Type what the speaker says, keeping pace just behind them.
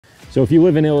So if you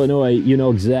live in Illinois, you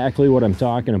know exactly what I'm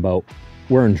talking about.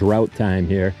 We're in drought time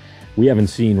here. We haven't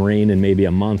seen rain in maybe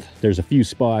a month. There's a few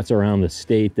spots around the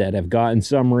state that have gotten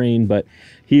some rain, but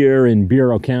here in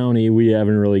Bureau County, we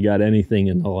haven't really got anything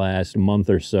in the last month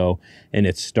or so, and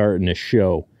it's starting to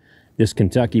show. This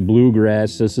Kentucky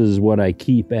bluegrass, this is what I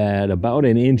keep at about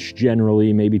an inch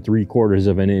generally, maybe 3/4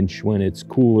 of an inch when it's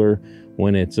cooler.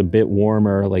 When it's a bit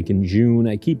warmer, like in June,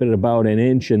 I keep it at about an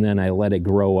inch and then I let it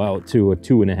grow out to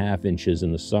 2.5 inches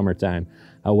in the summertime.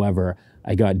 However,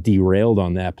 I got derailed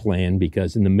on that plan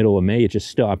because in the middle of May, it just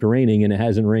stopped raining and it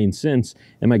hasn't rained since,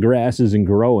 and my grass isn't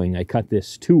growing. I cut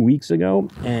this 2 weeks ago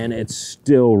and it's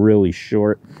still really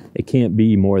short. It can't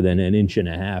be more than 1.5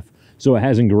 inches. So it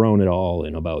hasn't grown at all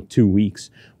in about 2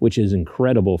 weeks, which is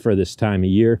incredible for this time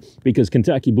of year because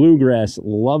Kentucky bluegrass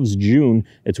loves June.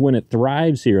 It's when it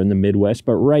thrives here in the Midwest,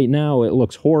 but right now it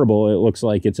looks horrible. It looks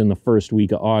like it's in the first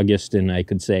week of August, and I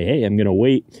could say, hey, I'm gonna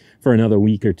wait for another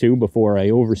week or two before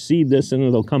I overseed this and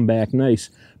it'll come back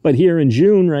nice. But here in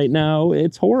June right now,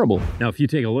 it's horrible. Now, if you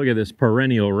take a look at this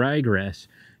perennial ryegrass,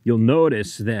 you'll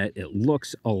notice that it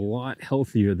looks a lot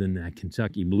healthier than that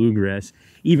Kentucky bluegrass.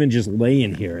 Even just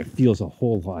laying here, it feels a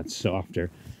whole lot softer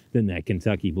than that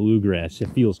Kentucky bluegrass. It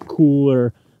feels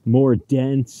cooler, more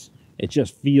dense. It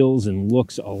just feels and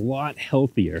looks a lot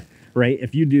healthier, right?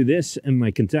 If you do this in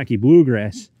my Kentucky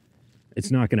bluegrass,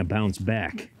 it's not gonna bounce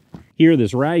back. Here,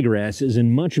 this ryegrass is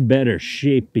in much better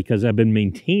shape because I've been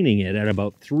maintaining it at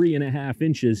about 3.5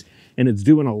 inches, and it's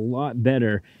doing a lot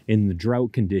better in the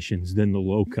drought conditions than the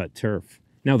low-cut turf.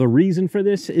 Now, the reason for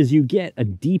this is you get a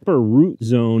deeper root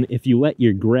zone if you let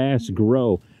your grass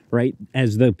grow, right?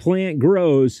 As the plant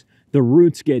grows, the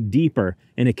roots get deeper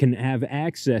and it can have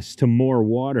access to more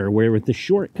water, where with the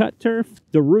short-cut turf,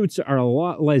 the roots are a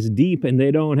lot less deep and they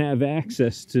don't have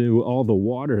access to all the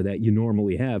water that you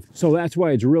normally have. So that's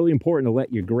why it's really important to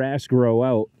let your grass grow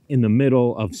out in the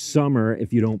middle of summer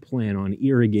if you don't plan on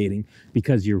irrigating,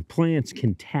 because your plants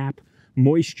can tap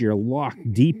moisture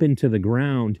locked deep into the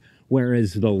ground,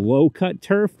 whereas the low-cut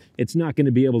turf, it's not going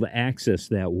to be able to access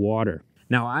that water.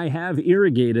 Now, I have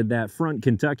irrigated that front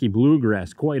Kentucky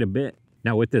bluegrass quite a bit.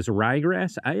 Now, with this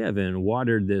ryegrass, I haven't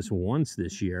watered this once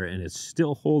this year, and it's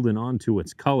still holding on to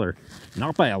its color.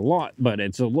 Not by a lot, but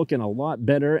it's looking a lot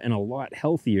better and a lot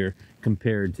healthier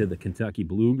compared to the Kentucky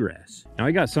bluegrass. Now,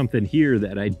 I got something here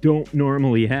that I don't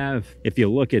normally have. If you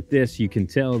look at this, you can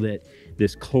tell that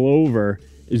this clover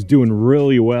is doing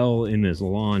really well in this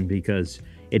lawn because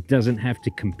it doesn't have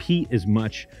to compete as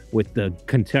much with the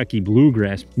Kentucky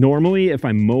bluegrass. Normally, if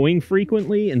I'm mowing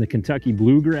frequently and the Kentucky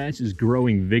bluegrass is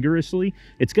growing vigorously,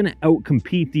 it's gonna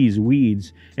outcompete these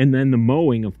weeds. And then the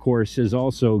mowing, of course, is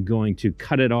also going to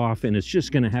cut it off, and it's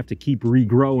just gonna have to keep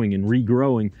regrowing and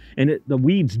regrowing. And the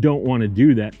weeds don't wanna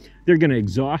do that. They're gonna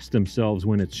exhaust themselves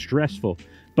when it's stressful.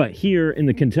 But here in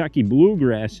the Kentucky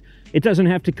bluegrass, it doesn't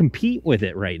have to compete with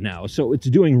it right now. So it's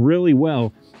doing really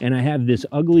well. And I have this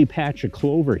ugly patch of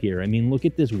clover here. I mean, look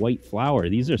at this white flower.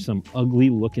 These are some ugly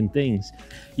looking things.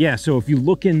 Yeah, so if you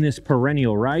look in this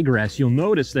perennial ryegrass, you'll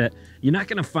notice that you're not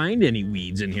gonna find any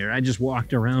weeds in here. I just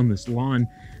walked around this lawn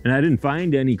and I didn't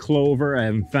find any clover. I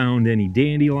haven't found any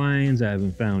dandelions. I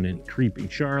haven't found any creeping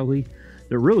Charlie.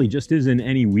 There really just isn't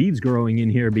any weeds growing in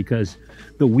here because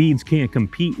the weeds can't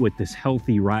compete with this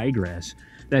healthy ryegrass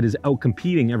that is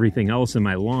outcompeting everything else in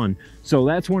my lawn. So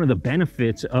that's one of the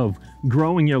benefits of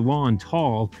growing your lawn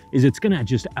tall, is it's gonna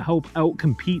just help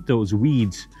outcompete those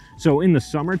weeds. So in the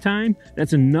summertime,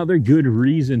 that's another good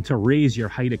reason to raise your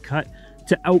height of cut,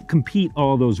 to outcompete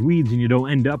all those weeds, and you don't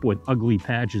end up with ugly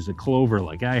patches of clover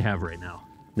like I have right now.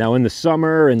 Now, in the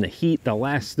summer and the heat, the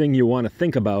last thing you want to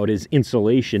think about is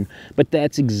insulation, but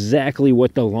that's exactly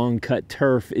what the long cut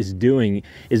turf is doing,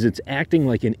 is it's acting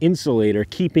like an insulator,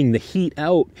 keeping the heat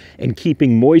out and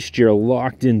keeping moisture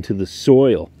locked into the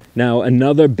soil. Now,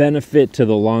 another benefit to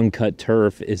the long cut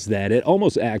turf is that it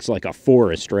almost acts like a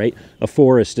forest, right? A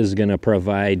forest is going to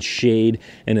provide shade,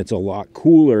 and it's a lot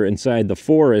cooler inside the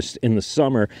forest in the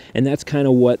summer, and that's kind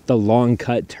of what the long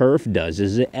cut turf does,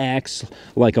 is it acts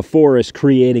like a forest,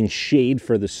 creating shade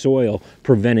for the soil,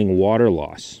 preventing water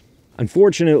loss.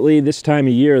 Unfortunately, this time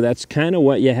of year, that's kind of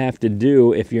what you have to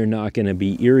do if you're not going to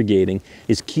be irrigating,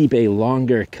 is keep a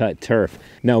longer cut turf.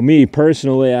 Now, me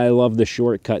personally, I love the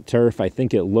short cut turf. I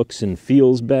think it looks and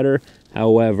feels better.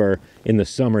 However, in the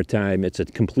summertime, it's a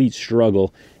complete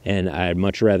struggle, and I'd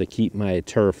much rather keep my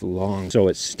turf long so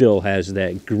it still has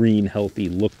that green, healthy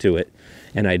look to it,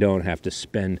 and I don't have to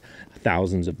spend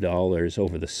thousands of dollars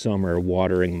over the summer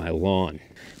watering my lawn.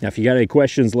 Now, if you got any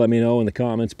questions, let me know in the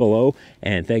comments below,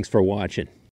 and thanks for watching.